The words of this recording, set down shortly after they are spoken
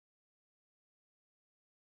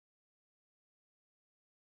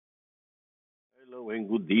Hello and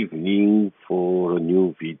good evening for a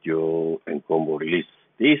new video and combo release.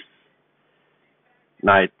 This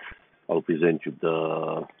night I'll present you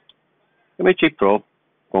the MHApro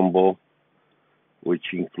combo, which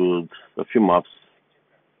includes a few maps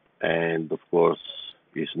and of course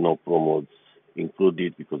is no promos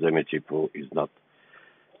included because MHApro is not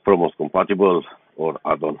promos compatible or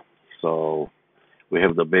add-on. So we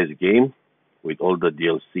have the base game with all the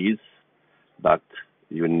DLCs that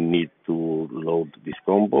you need to load this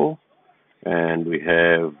combo, and we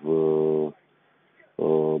have the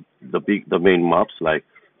main maps like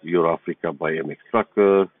Africa by MX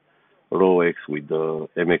Tracker, ROEX with the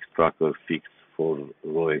MX Tracker fix for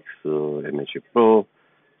ROEX MHApro,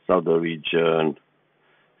 Southern Region,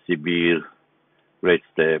 Sibir, Red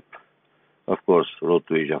Steppe, of course Road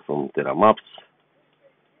to Asia from Terra Maps,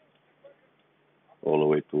 all the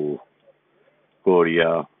way to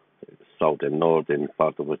Korea, south and north, and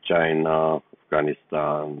part of China,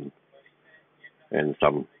 Afghanistan, and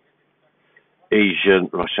some Asian,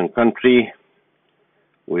 Russian country.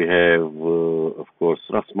 We have, of course,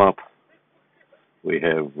 RusMap. We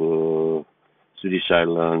have Swedish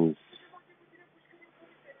Islands.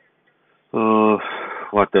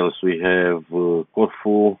 What else? We have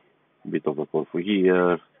Corfu, a bit of a Corfu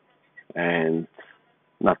here, and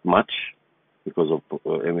not much because of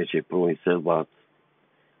MHApro itself, but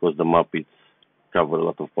because the map is cover a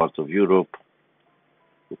lot of parts of Europe,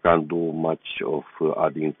 you can't do much of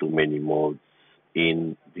adding too many mods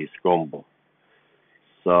in this combo.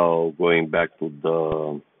 So going back to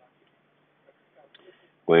the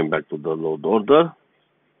load order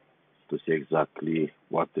to see exactly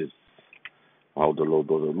how the load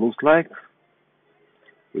order looks like.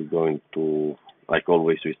 We're going to, like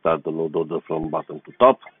always, we start the load order from bottom to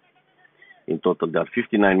top. In total there are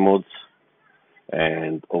 59 mods,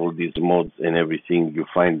 and all these mods and everything you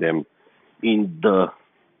find them in the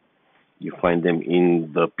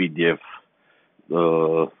PDF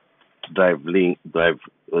drive link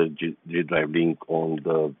on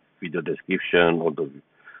the video description, or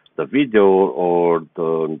the video, or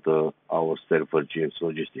our server GMC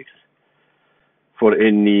Logistics. For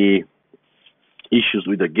any issues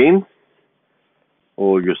with the game,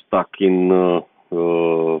 or you're stuck in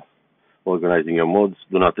organizing your mods,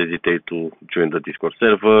 do not hesitate to join the Discord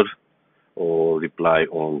server or reply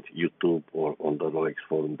on YouTube or on the ROEX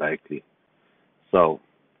forum directly. So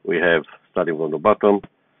we have, starting from the bottom,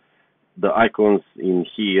 the icons in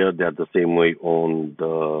here, they're the same way on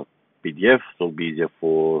the PDF, so it'll be easier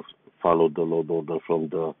for follow the load order from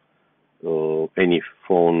the any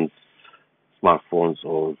phones, smartphones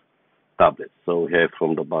or tablets. So we have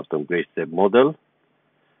from the bottom Grey Steppe model,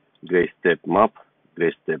 Grey Steppe map,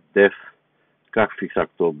 Grey Steppe def, Fix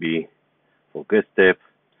Actobi for Grey Steppe,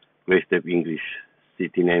 Grey Steppe English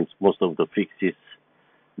city names. Most of the fixes,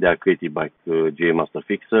 they are created by GMC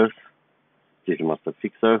Fixer,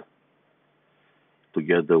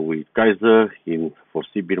 together with Kaiser for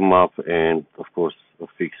Sibir Map, and of course a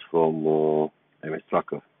fix from MS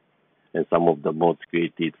Tracker. And some of the mods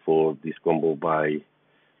created for this combo by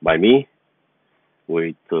me,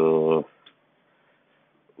 with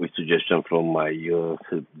suggestion from my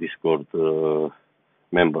Discord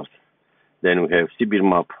members. Then we have Sibir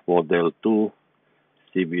Map Model 2,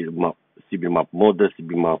 Sibir Map Model,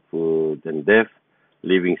 Sibir Map then Def,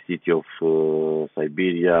 Living City of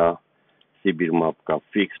Siberia, Sibir Map Cap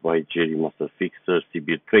Fix by Jerry Master Fixer,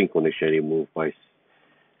 Sibir Train Connection Removed by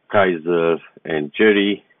Kaiser and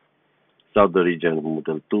Jerry, Southern Region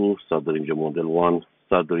Model 2, Southern Region Model 1,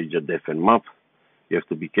 Southern Region Def and Map. You have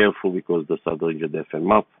to be careful because the Southern Region Def and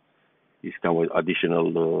Map is come with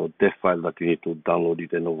additional def file that you need to download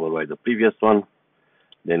it and override the previous one.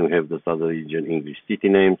 Then we have the Southern Region English city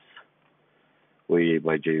names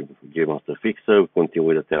by J Master Fixer. We continue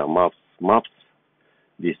with the Terra Maps.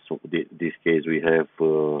 This case we have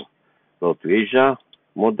Road to Asia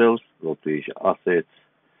models, Road to Asia assets,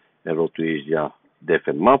 and Road to Asia def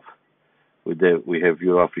and map. We have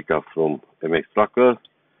Africa from MX Tracker,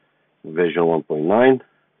 version 1.9,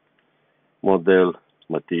 model,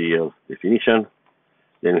 material, definition.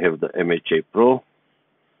 Then we have the MHApro.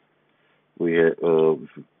 We have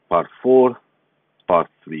part 4, part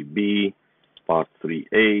 3B, part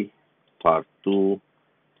 3A, part 2,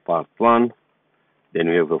 part 1. Then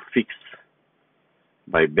we have a fix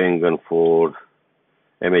by Bengen for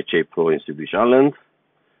MHApro in Swedish Island.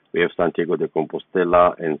 We have Santiago de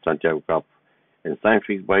Compostela and Santiago Cap and Sign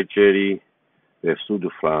Fix by Jerry. We have Sud de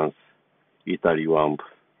France, Italy WAMP.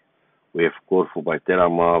 We have Corfu by Terra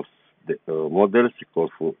Maps models,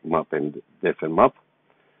 Corfu Map and Def and Map.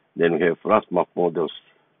 Then we have RusMap models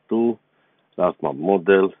 2, RusMap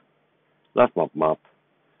model, RusMap,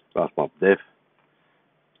 RusMap Def,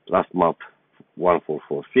 RusMap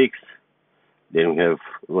 1.45 fix. Then we have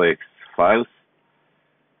ROEX files.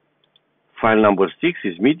 File number 6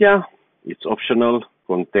 is media. It's optional,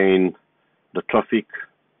 contain the traffic,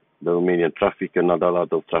 the Romanian traffic, and not a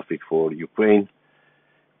lot of traffic for Ukraine,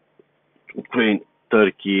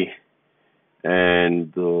 Turkey,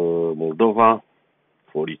 and Moldova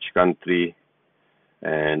for each country.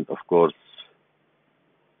 And of course,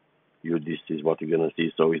 this is what you're gonna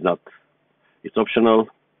see. So it's optional,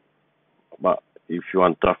 but if you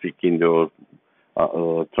want traffic in your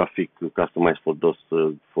traffic customized for those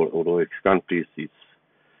for ROEX countries,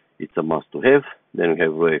 it's a must to have. Then we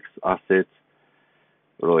have ROEX assets,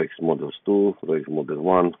 ROEX models 2, ROEX model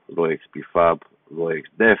 1, ROEX prefab, ROEX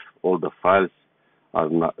def. All the files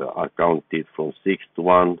are counted from 6 to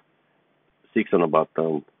 1, 6 on the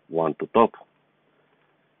bottom, 1 to top.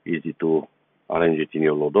 Easy to arrange it in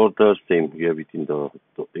your load order. Same, you have it in a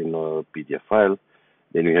PDF file.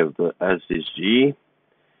 Then we have the SSG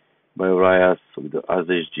by RIAS with the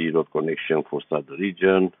SSG road connection for southern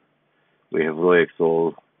region. We have ROEX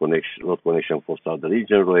all connection, road connection for southern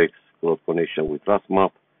region, ROEX road connection with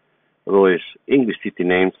RusMap, ROEX English city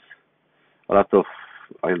names. I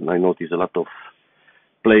notice a lot of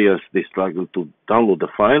players, they struggle to download the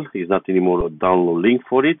file. It's not anymore a download link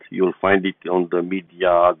for it. You'll find it on the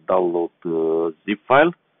media download zip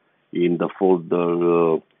file in the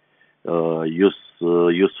folder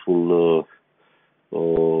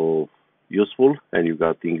useful, and you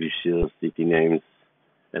got English city names,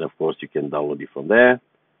 and of course you can download it from there.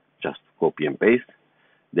 Just copy and paste.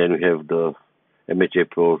 Then we have the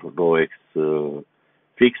MHApro ROEX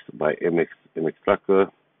fix by MX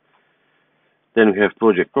Tracker. Then we have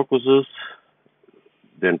Project Caucasus,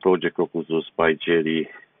 then Project Caucasus by Jerry,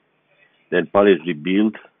 then Paris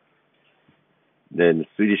Rebuild, then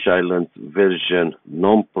Swedish Islands version,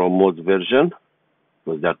 non-pro mods version,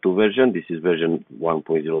 because there are two versions. This is version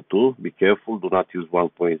 1.02. Be careful, do not use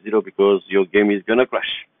 1.0 because your game is gonna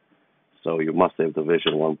crash. So you must have the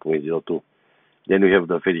version 1.02. Then we have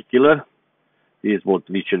the Ferry Killer. This mod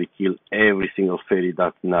literally kill every single ferry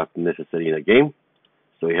that's not necessary in a game.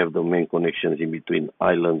 So we have the main connections in between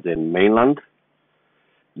islands and mainland.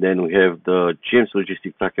 Then we have the GMC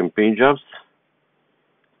Logistics track and paint jobs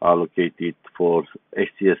allocated for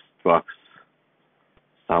STS trucks,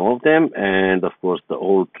 some of them, and of course the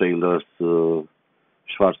old trailers,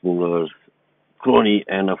 Schwarzmullers, Crony,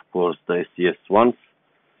 and of course the STS ones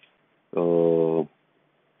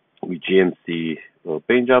with GMC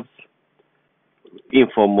paint jobs.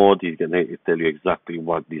 Info mode is going to tell you exactly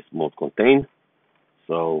what this mode contains.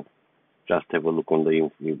 So just have a look on the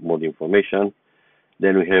mode information.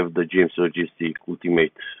 Then we have the GMC Logistics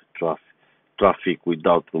Ultimate Traffic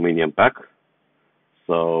without Romanian pack.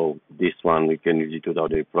 So this one we can use it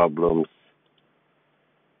without any problems.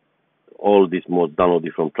 All these modes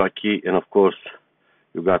downloaded from Truckee, and of course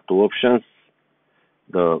you got two options.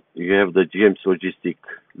 You have the GMC Logistics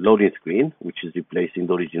loading screen, which is replacing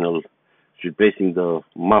the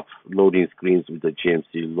map loading screens with the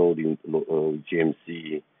GMC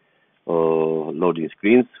loading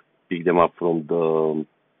screens. Pick them up from the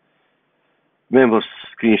members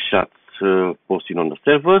screenshots posted on the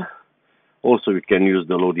server. Also, you can use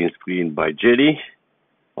the loading screen by Jerry.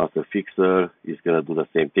 As a fixer, is gonna do the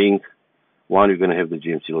same thing. One, you're gonna have the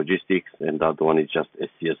GMC Logistics, and the other one is just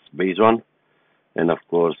SCS base one. And of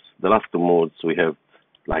course, the last two modes, we have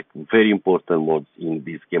like very important modes in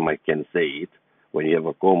this game, I can say it, when you have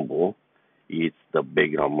a combo, it's the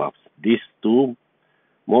background maps. These two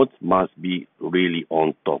modes must be really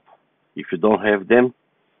on top. If you don't have them,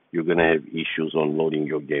 you're going to have issues on loading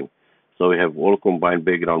your game. So we have all combined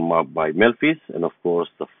background map by Melfis, and of course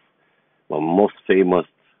the most famous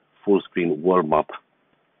full screen world map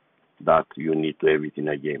that you need to have it in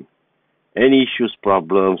a game. Any issues,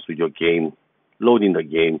 problems with your game, loading the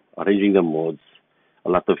game, arranging the mods, a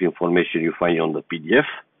lot of information you find on the PDF,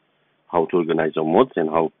 how to organize your mods and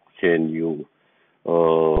how can you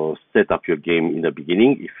set up your game in the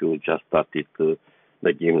beginning if you just started the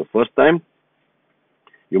game the first time.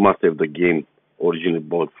 You must have the game originally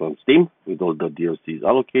bought from Steam with all the DLCs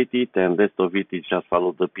allocated, and rest of it is just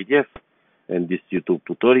follow the PDF and this YouTube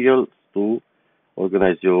tutorial to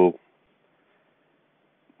organize your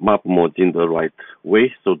map mods in the right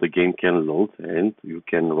way so the game can load and you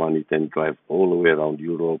can run it and drive all the way around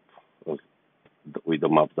Europe with the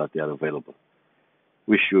maps that are available.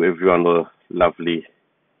 Wish you everyone a lovely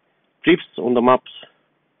trips on the maps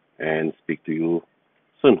and speak to you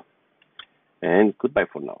soon. And goodbye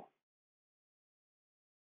for now.